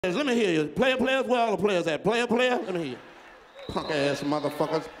Let me hear you. Players, where all the players at? Player? Let me hear you. Punk ass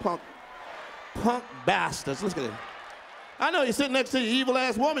motherfuckers. Punk bastards. Look at it. I know you're sitting next to your evil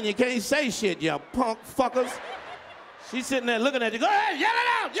ass woman. You can't say shit, you punk fuckers. She's sitting there looking at you. Go ahead, yell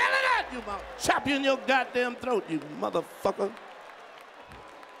it out, yell it out. You mouth. Chop you in your goddamn throat, you motherfucker.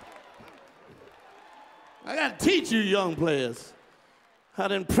 I gotta teach you young players how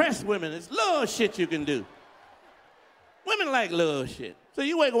to impress women. It's little shit you can do. Women like little shit. So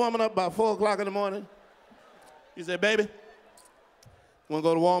you wake a woman up about 4 o'clock in the morning. You say, baby, wanna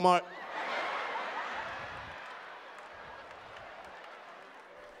go to Walmart?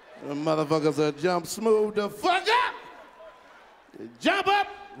 The motherfuckers will jump smooth the fuck up. Jump up,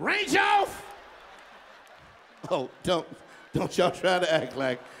 range off. Oh, don't y'all try to act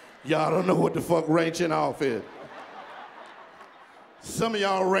like y'all don't know what the fuck ranging off is. Some of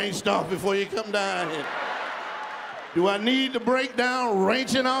y'all ranged off before you come down here. Do I need to break down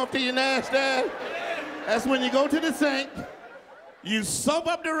ranging off to your nasty ass? That's when you go to the sink, you soap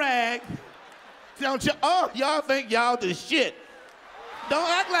up the rag. Don't you? Oh, y'all think y'all the shit. Don't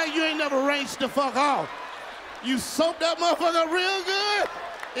act like you ain't never ranged the fuck off. You soap that motherfucker real good,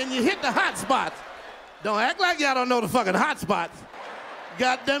 and you hit the hot spots. Don't act like y'all don't know the fucking hot spots.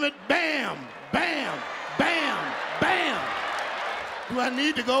 God damn it, bam, bam, bam, bam. Do I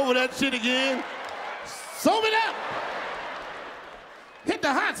need to go over that shit again? Soap it up. Hit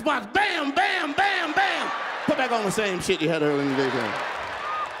the hot spots, bam, bam, bam, bam. Put back on the same shit you had earlier in the daytime.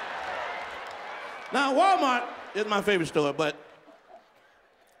 Now, Walmart is my favorite store, but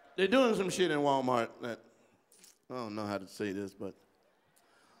they're doing some shit in Walmart that, I don't know how to say this, but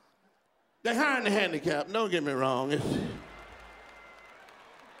they're hiring the handicapped. Don't get me wrong.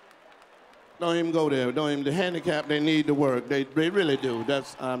 Don't even go there. The handicapped, they need to work. They really do.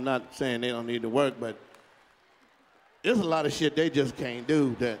 I'm not saying they don't need to work, but there's a lot of shit they just can't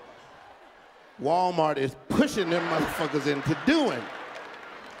do that Walmart is pushing them motherfuckers into doing.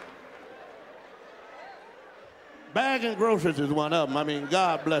 Bagging groceries is one of them. I mean,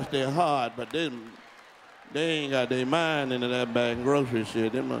 God bless their heart, but they ain't got their mind into that bagging grocery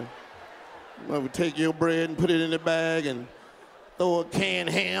shit. They might take your bread and put it in the bag and throw a canned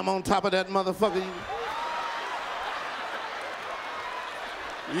ham on top of that motherfucker.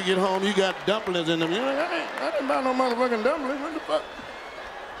 You get home, you got dumplings in them. You're like, I didn't buy no motherfucking dumplings. What the fuck?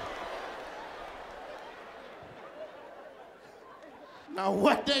 Now,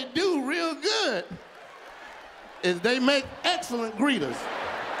 what they do real good is they make excellent greeters.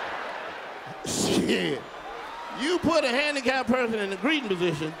 Shit. You put a handicapped person in the greeting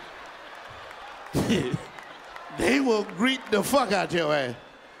position, they will greet the fuck out your ass.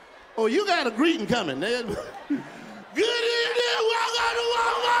 Oh, you got a greeting coming. Good evening, welcome to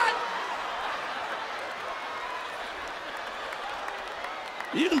Walmart.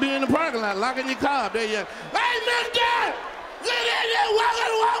 You can be in the parking lot, locking your car up there. Hey, mister! Good evening, welcome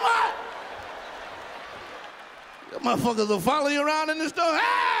to Walmart. The motherfuckers will follow you around in the store.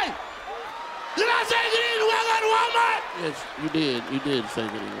 Hey! Did I say good evening, welcome to Walmart? Yes, you did. You did say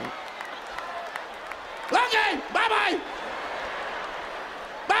good evening. Okay, bye-bye.